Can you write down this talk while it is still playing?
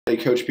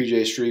Coach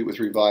PJ Street with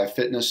Revive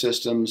Fitness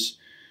Systems.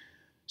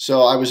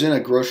 So I was in a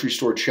grocery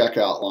store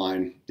checkout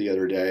line the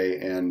other day,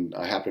 and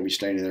I happened to be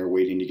standing there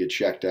waiting to get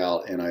checked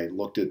out, and I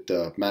looked at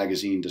the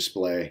magazine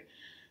display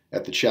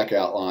at the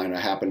checkout line. I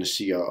happened to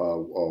see a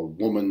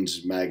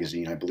woman's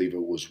magazine. I believe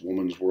it was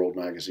Woman's World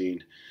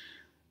magazine,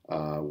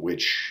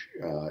 which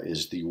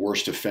is the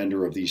worst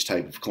offender of these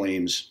type of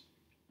claims.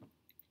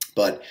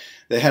 But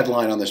the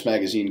headline on this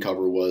magazine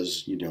cover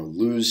was,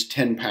 lose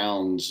 10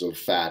 pounds of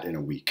fat in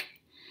a week.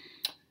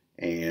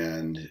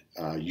 And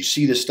you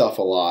see this stuff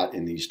a lot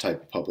in these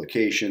type of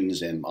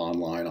publications and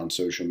online on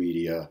social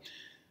media,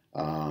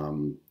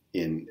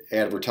 in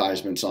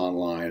advertisements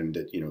online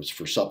that, it's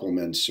for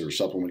supplements or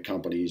supplement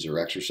companies or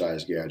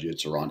exercise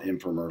gadgets, or on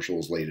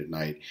infomercials late at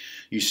night.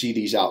 You see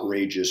these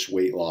outrageous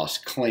weight loss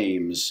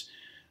claims,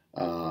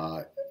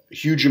 a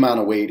huge amount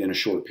of weight in a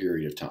short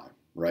period of time,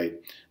 right?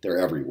 They're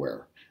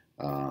everywhere.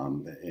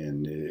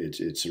 And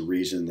it's a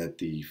reason that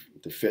the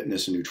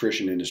fitness and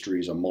nutrition industry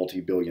is a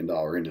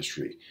multi-billion-dollar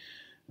industry,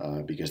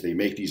 because they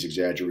make these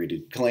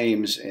exaggerated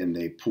claims and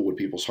they pull at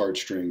people's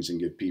heartstrings and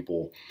give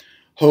people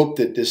hope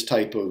that this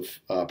type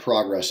of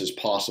progress is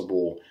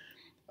possible,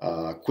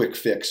 quick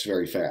fix,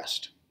 very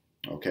fast.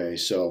 Okay,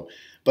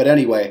 but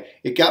anyway,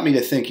 it got me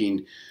to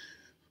thinking,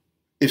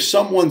 if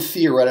someone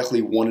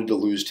theoretically wanted to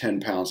lose 10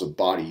 pounds of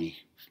body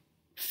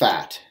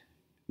fat,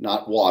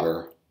 not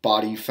water,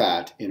 body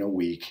fat in a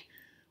week,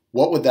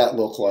 what would that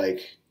look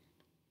like?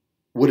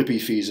 Would it be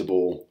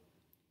feasible?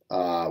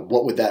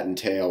 What would that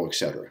entail,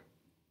 etc.?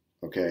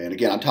 Okay, and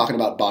again, I'm talking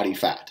about body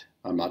fat.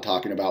 I'm not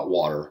talking about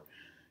water.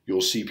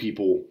 You'll see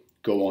people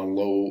go on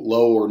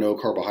low or no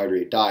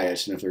carbohydrate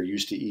diets, and if they're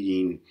used to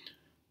eating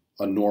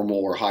a normal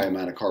or high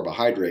amount of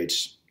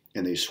carbohydrates,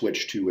 and they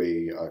switch to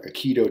a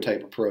keto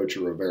type approach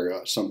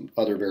or some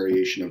other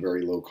variation of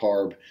very low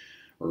carb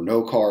or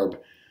no carb,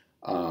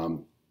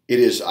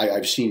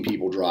 I've seen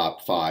people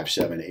drop 5,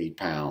 7, 8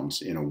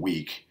 pounds in a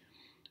week,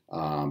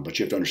 but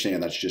you have to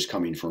understand that's just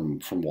coming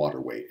from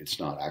water weight. It's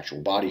not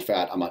actual body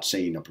fat. I'm not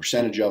saying a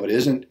percentage of it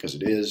isn't, because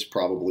it is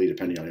probably,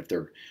 depending on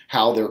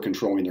how they're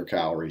controlling their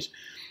calories.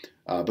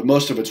 But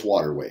most of it's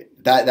water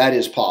weight. That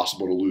is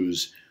possible to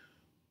lose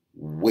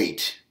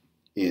weight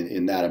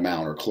in that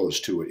amount or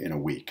close to it in a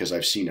week, because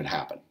I've seen it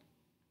happen.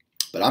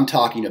 But I'm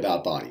talking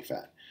about body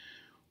fat.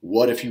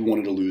 What if you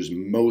wanted to lose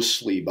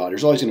mostly body?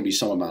 There's always going to be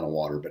some amount of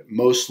water, but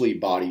mostly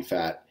body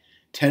fat,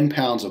 10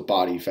 pounds of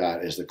body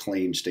fat as the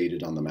claim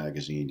stated on the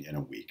magazine in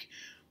a week.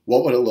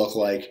 What would it look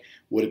like?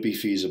 Would it be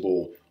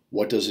feasible?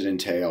 What does it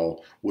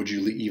entail? Would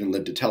you even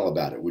live to tell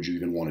about it? Would you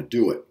even want to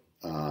do it?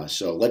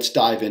 So let's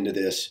dive into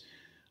this.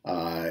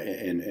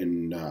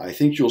 And I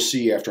think you'll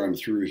see after I'm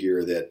through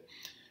here that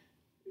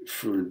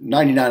for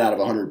 99 out of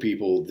 100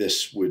 people,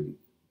 this would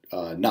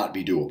not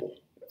be doable.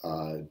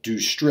 Due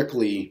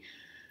strictly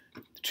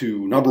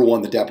to, number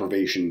one, the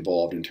deprivation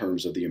involved in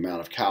terms of the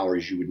amount of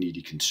calories you would need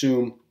to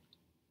consume,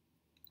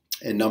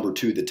 and number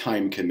two, the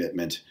time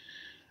commitment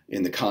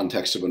in the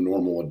context of a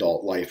normal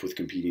adult life with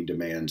competing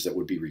demands that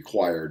would be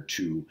required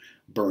to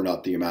burn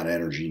up the amount of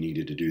energy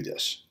needed to do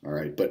this. All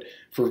right, but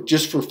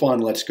just for fun,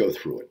 let's go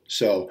through it.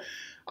 So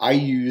I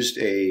used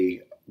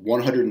a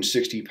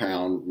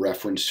 160-pound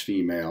reference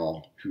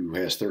female who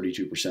has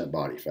 32%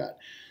 body fat.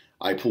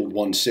 I pulled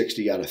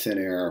 160 out of thin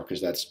air because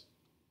that's,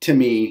 to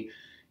me,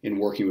 in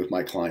working with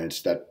my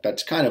clients,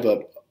 that's kind of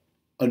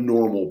a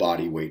normal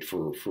body weight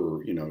for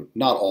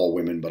not all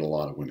women, but a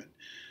lot of women.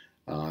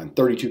 And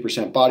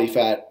 32% body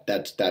fat,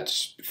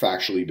 that's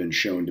factually been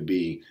shown to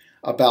be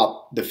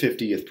about the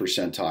 50th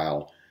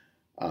percentile,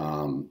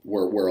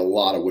 where a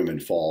lot of women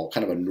fall,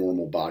 kind of a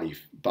normal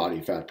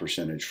body fat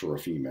percentage for a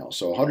female.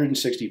 So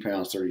 160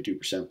 pounds,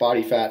 32%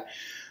 body fat.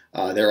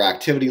 Their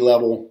activity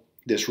level,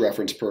 this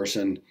reference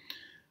person,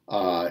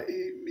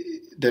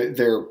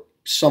 they're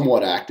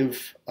somewhat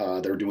active.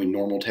 They're doing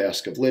normal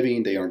tasks of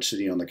living. They aren't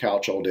sitting on the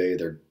couch all day.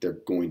 They're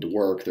going to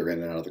work. They're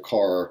in and out of the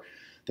car.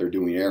 They're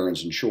doing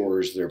errands and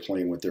chores. They're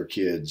playing with their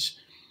kids,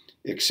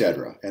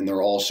 etc. And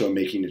they're also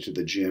making it to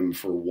the gym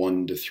for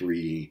 1 to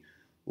 3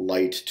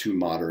 light to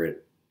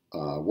moderate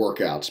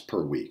workouts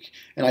per week.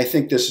 And I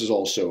think this is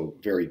also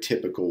very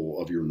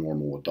typical of your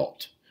normal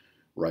adult,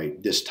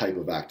 right? This type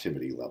of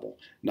activity level.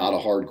 Not a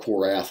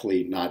hardcore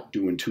athlete, not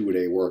doing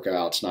 2-a-day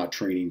workouts, not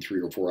training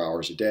 3 or 4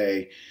 hours a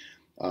day,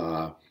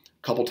 a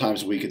couple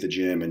times a week at the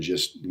gym, and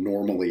just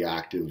normally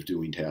active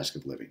doing task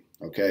of living.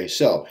 Okay,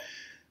 so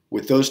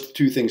with those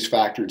two things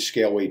factored,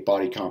 scale weight,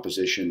 body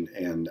composition,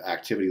 and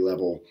activity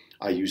level,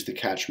 I use the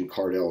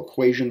Catchment-Cardell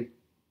equation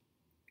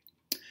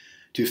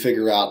to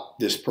figure out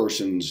this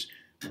person's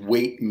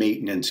weight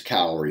maintenance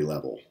calorie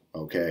level.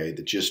 Okay,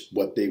 that's just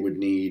what they would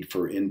need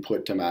for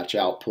input to match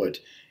output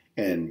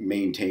and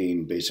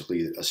maintain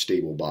basically a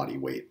stable body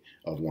weight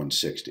of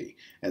 160.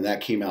 And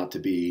that came out to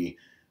be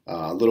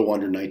a little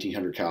under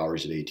 1,900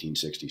 calories at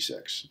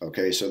 1866.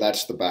 Okay, so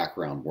that's the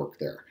background work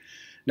there.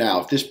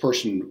 Now, if this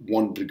person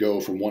wanted to go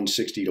from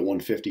 160 to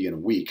 150 in a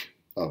week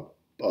of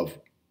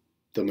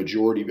the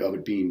majority of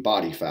it being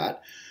body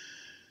fat,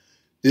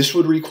 This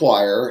would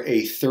require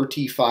a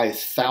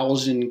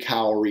 35,000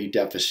 calorie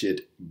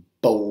deficit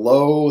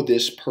below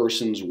this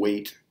person's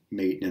weight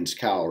maintenance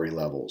calorie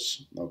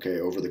levels, okay,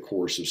 over the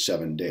course of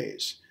 7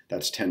 days.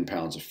 That's 10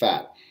 pounds of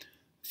fat.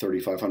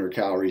 3,500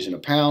 calories in a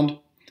pound,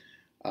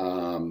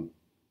 and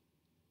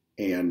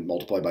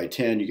multiply by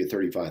 10, you get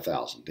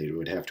 35,000. They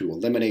would have to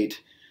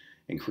eliminate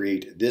and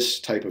create this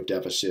type of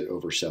deficit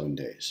over 7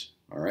 days,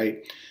 all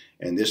right?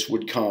 And this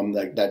would come,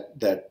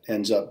 that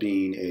ends up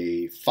being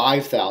a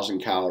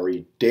 5,000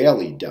 calorie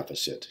daily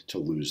deficit to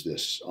lose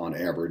this, on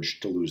average,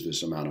 to lose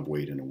this amount of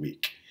weight in a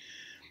week.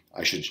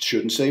 I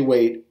shouldn't say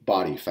weight,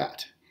 body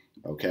fat,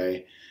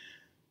 okay?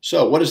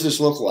 So what does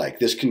this look like?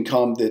 This can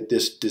come,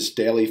 this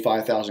daily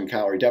 5,000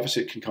 calorie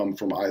deficit can come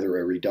from either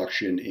a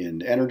reduction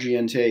in energy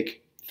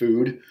intake,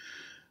 food,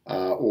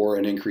 or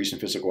an increase in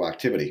physical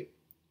activity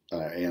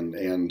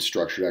and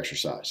structured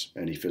exercise,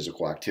 any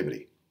physical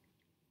activity.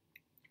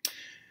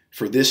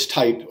 For this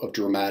type of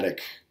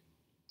dramatic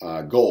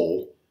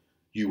goal,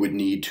 you would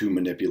need to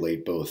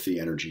manipulate both the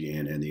energy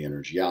in and the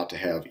energy out to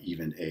have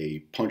even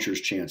a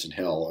puncher's chance in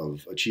hell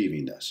of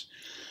achieving this.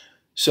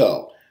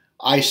 So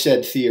I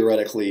said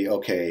theoretically,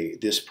 okay,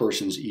 this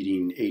person's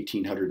eating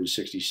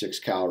 1,866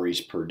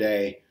 calories per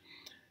day.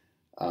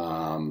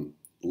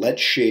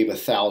 Let's shave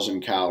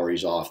 1,000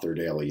 calories off their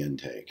daily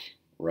intake,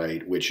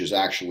 right? Which is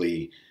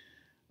actually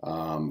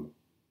over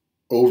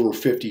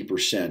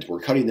 50%. We're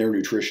cutting their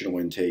nutritional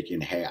intake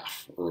in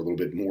half, or a little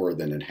bit more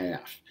than in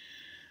half.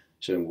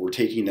 So we're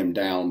taking them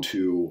down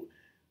to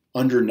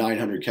under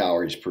 900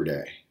 calories per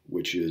day,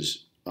 which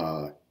is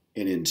an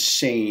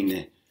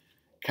insane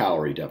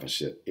calorie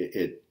deficit.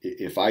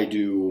 If I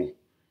do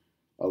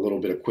a little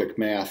bit of quick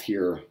math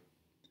here,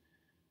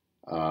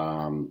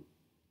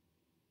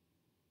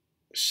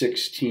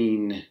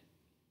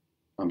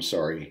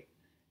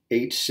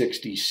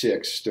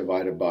 866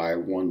 divided by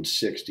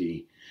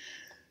 160,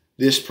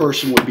 this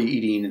person would be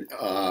eating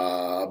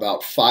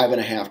about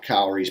 5.5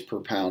 calories per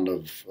pound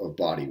of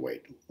body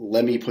weight.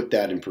 Let me put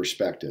that in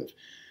perspective.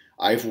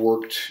 I've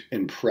worked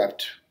and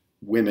prepped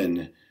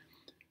women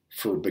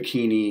for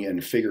bikini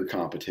and figure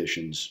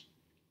competitions,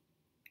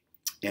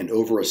 and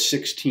over a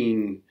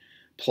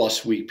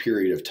 16-plus week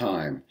period of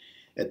time,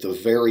 at the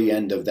very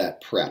end of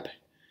that prep,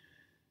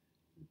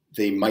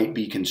 they might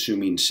be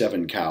consuming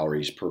 7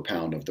 calories per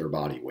pound of their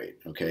body weight,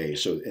 okay?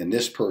 So, and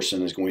this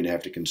person is going to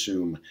have to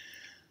consume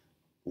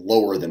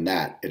lower than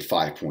that at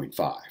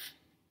 5.5.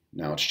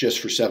 Now, it's just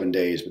for 7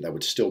 days, but that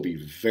would still be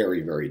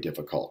very, very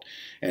difficult,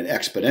 and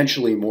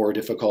exponentially more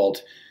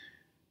difficult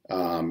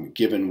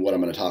given what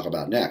I'm going to talk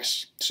about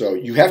next. So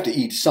you have to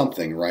eat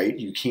something, right?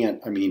 You can't,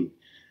 I mean,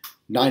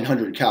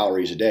 900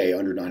 calories a day,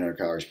 under 900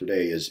 calories per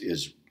day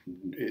is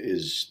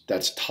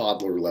that's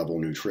toddler level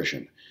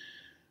nutrition.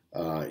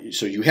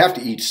 So you have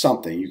to eat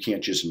something. You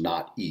can't just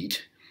not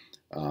eat.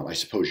 I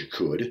suppose you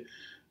could,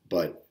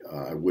 but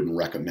I wouldn't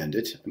recommend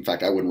it. In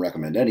fact, I wouldn't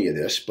recommend any of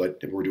this,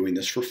 but we're doing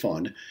this for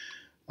fun.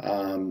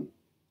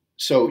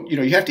 So,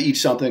 you have to eat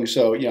something.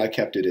 So, I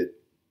kept it at,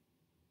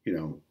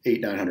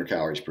 800-900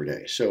 calories per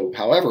day. So,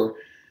 however,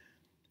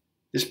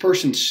 this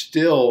person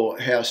still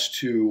has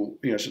to,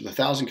 so the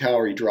 1,000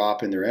 calorie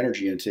drop in their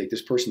energy intake,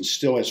 this person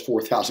still has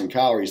 4,000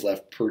 calories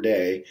left per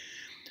day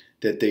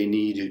that they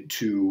need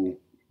to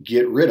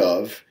get rid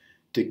of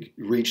to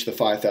reach the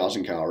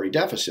 5,000 calorie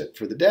deficit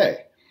for the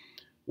day.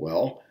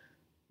 Well,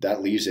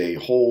 that leaves a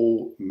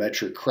whole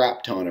metric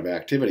crap ton of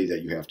activity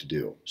that you have to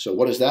do. So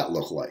what does that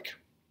look like?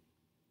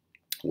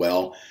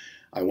 Well,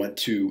 I went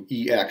to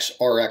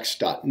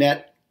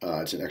exrx.net.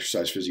 It's an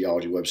exercise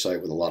physiology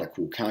website with a lot of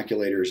cool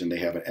calculators, and they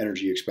have an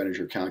energy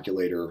expenditure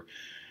calculator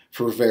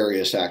for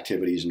various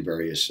activities and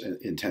various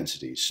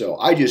intensities. So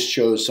I just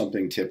chose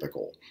something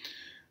typical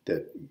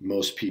that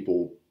most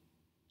people,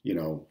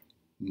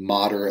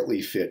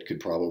 moderately fit could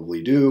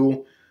probably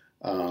do,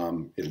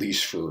 at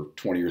least for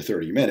 20 or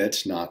 30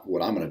 minutes, not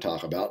what I'm going to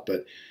talk about,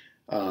 but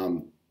a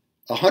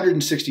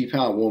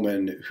 160-pound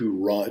woman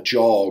who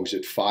jogs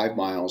at 5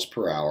 miles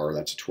per hour,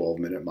 that's a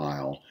 12-minute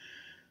mile,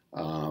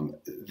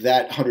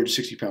 that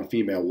 160-pound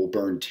female will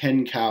burn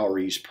 10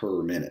 calories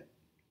per minute,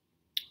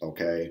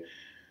 okay?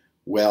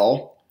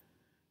 Well,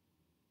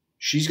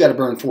 she's got to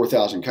burn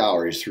 4,000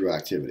 calories through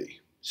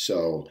activity.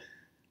 So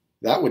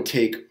that would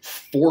take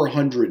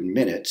 400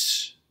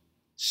 minutes,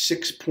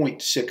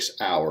 6.6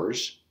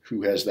 hours.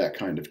 Who has that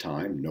kind of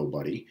time?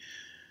 Nobody.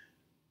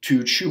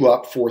 To chew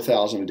up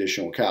 4,000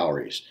 additional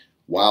calories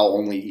while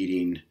only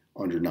eating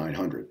under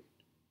 900.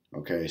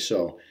 Okay,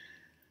 so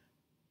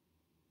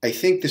I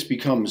think this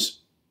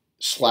becomes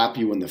slap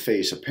you in the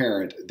face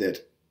apparent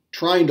that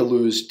trying to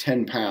lose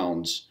 10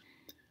 pounds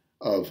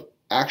of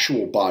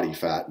actual body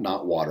fat,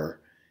 not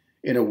water,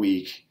 in a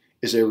week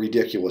is a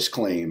ridiculous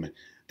claim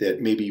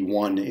that maybe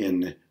 1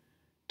 in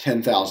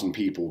 10,000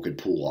 people could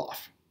pull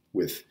off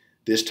with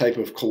this type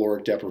of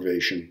caloric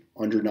deprivation,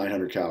 under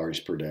 900 calories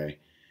per day,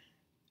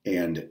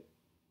 and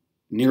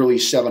nearly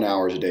 7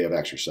 hours a day of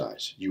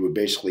exercise. You would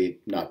basically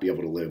not be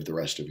able to live the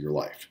rest of your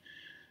life.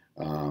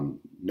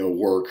 No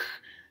work,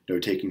 no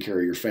taking care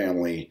of your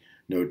family,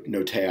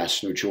 no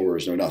tasks, no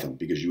chores, no nothing,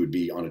 because you would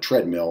be on a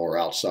treadmill or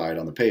outside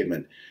on the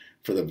pavement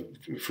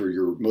for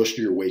your most of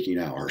your waking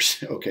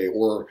hours, okay?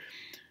 Or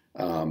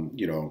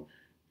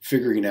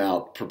figuring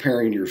out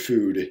preparing your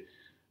food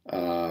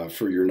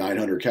for your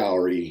 900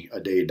 calorie a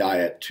day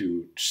diet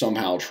to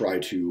somehow try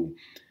to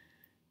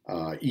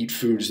eat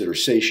foods that are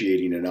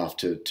satiating enough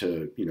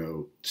to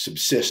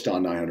subsist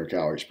on 900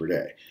 calories per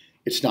day.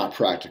 It's not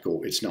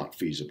practical. It's not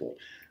feasible.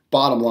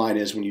 Bottom line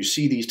is, when you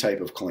see these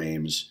type of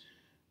claims,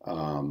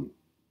 don't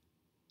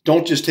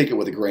just take it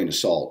with a grain of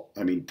salt.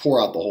 I mean, pour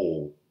out the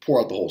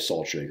whole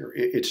salt shaker.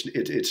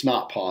 It's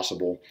not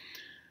possible.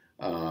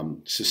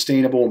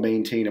 Sustainable,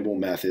 maintainable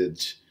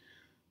methods,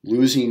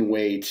 losing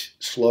weight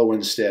slow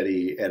and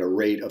steady at a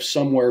rate of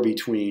somewhere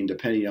between,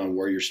 depending on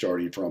where you're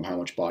starting from, how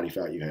much body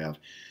fat you have,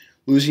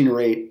 losing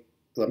weight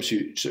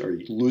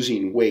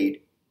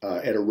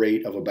at a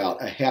rate of about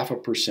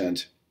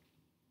 0.5%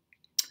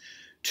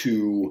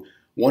 to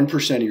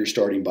 1% of your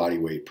starting body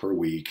weight per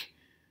week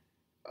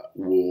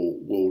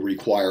will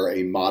require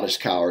a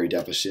modest calorie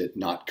deficit,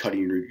 not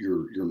cutting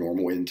your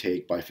normal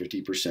intake by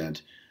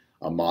 50%.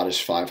 A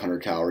modest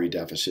 500 calorie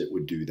deficit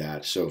would do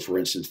that. So for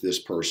instance, this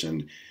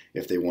person,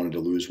 if they wanted to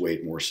lose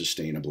weight more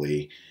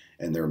sustainably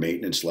and their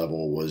maintenance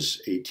level was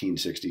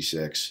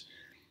 1866,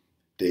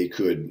 they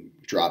could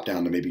drop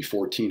down to maybe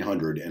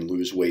 1400 and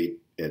lose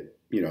weight at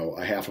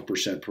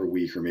 0.5% per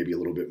week, or maybe a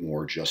little bit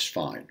more, just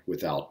fine,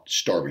 without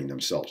starving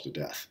themselves to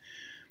death.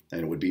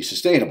 And it would be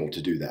sustainable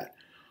to do that.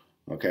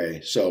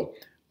 Okay, so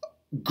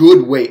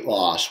good weight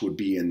loss would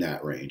be in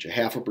that range,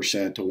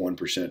 0.5% to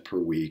 1% per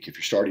week. If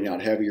you're starting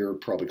out heavier,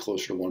 probably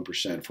closer to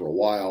 1% for a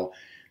while.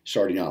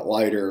 Starting out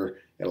lighter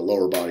at a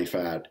lower body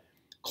fat,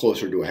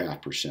 closer to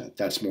 0.5%.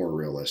 That's more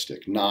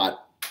realistic,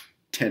 not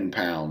 10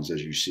 pounds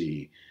as you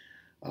see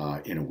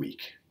in a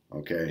week.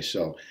 Okay,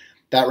 so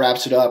that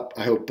wraps it up.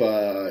 I hope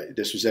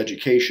this was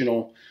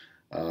educational.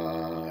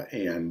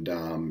 And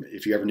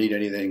if you ever need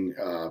anything,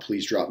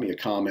 please drop me a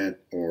comment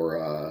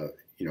or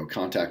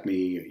contact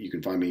me. You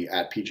can find me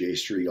at PJ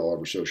Street all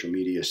over social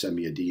media. Send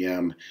me a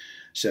DM,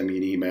 send me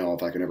an email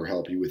if I can ever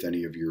help you with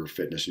any of your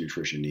fitness and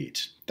nutrition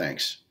needs.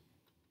 Thanks.